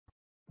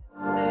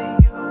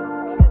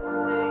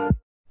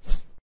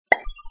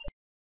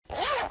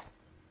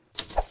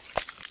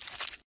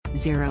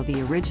2.0.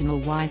 The original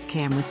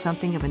WyzeCam was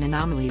something of an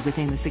anomaly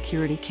within the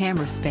security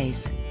camera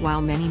space.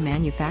 While many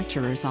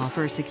manufacturers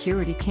offer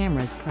security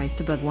cameras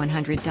priced above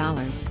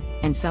 $100,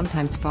 and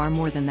sometimes far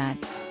more than that,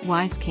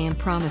 WyzeCam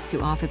promised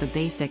to offer the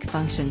basic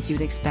functions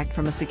you'd expect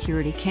from a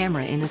security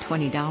camera in a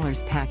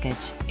 $20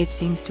 package. It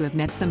seems to have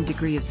met some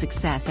degree of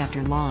success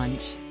after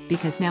launch,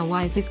 because now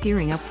Wyze is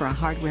gearing up for a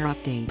hardware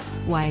update.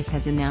 Wyze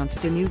has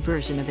announced a new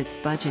version of its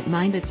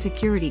budget-minded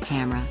security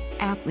camera,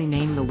 aptly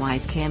named the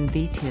WyzeCam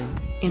V2.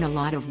 In a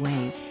lot of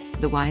ways,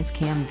 the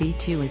WyzeCam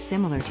V2 is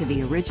similar to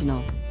the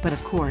original, but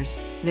of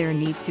course, there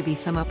needs to be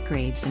some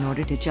upgrades in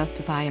order to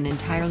justify an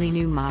entirely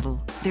new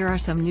model. There are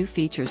some new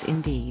features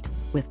indeed,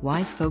 with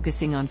Wyze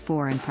focusing on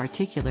 4 in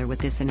particular with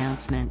this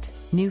announcement.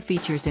 New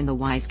features in the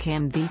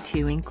WyzeCam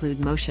V2 include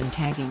motion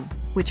tagging,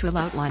 which will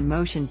outline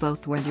motion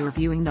both when you're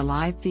viewing the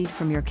live feed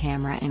from your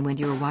camera and when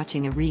you're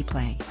watching a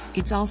replay.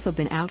 It's also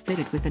been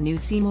outfitted with a new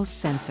CMOS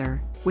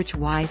sensor, which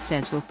Wyze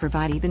says will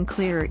provide even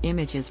clearer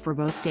images for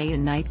both day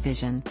and night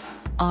vision.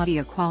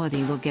 Audio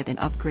quality will get an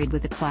upgrade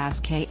with a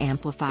Class K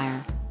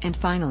amplifier. And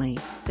finally,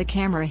 the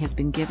camera has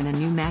been given a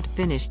new matte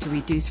finish to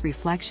reduce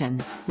reflection,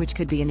 which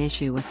could be an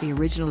issue with the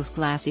original's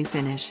glassy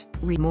finish.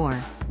 Read more.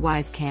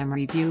 WyzeCam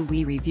review.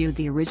 We reviewed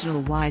the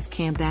original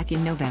WyzeCam back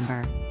in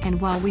November, and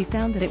while we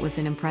found that it was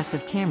an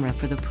impressive camera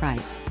for the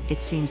price,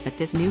 it seems that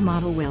this new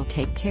model will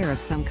take care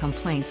of some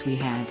complaints we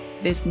had.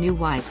 This new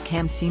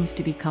WyzeCam seems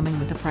to be coming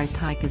with a price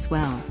hike as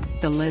well.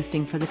 The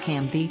listing for the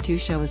Cam V2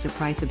 shows a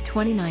price of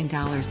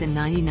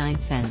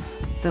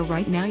 $29.99, though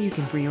right now you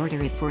can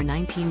pre-order it for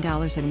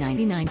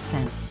 $19.99.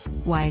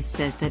 Wyze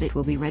says that it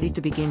will be ready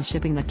to begin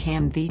shipping the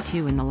Cam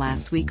V2 in the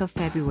last week of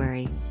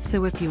February,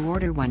 so if you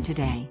order one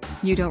today,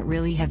 you don't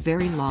really have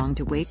very long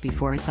to wait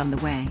before it's on the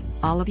way.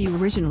 All of you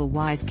original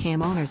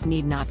WyzeCam owners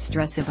need not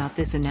stress about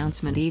this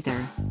announcement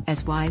either,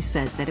 as Wyze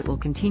says that it will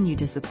continue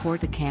to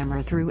support the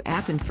camera through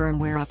app and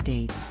firmware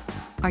updates.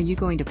 Are you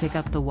going to pick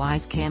up the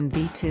WyzeCam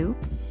V2?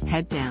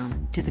 Head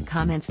down to the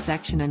comments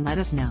section and let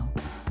us know.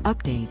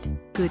 Update.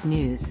 Good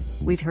news,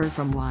 we've heard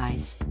from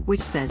Wyze, which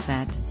says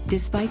that,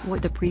 despite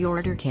what the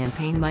pre-order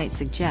campaign might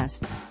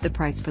suggest, the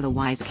price for the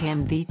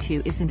WyzeCam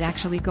V2 isn't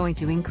actually going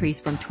to increase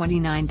from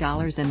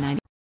 $29.99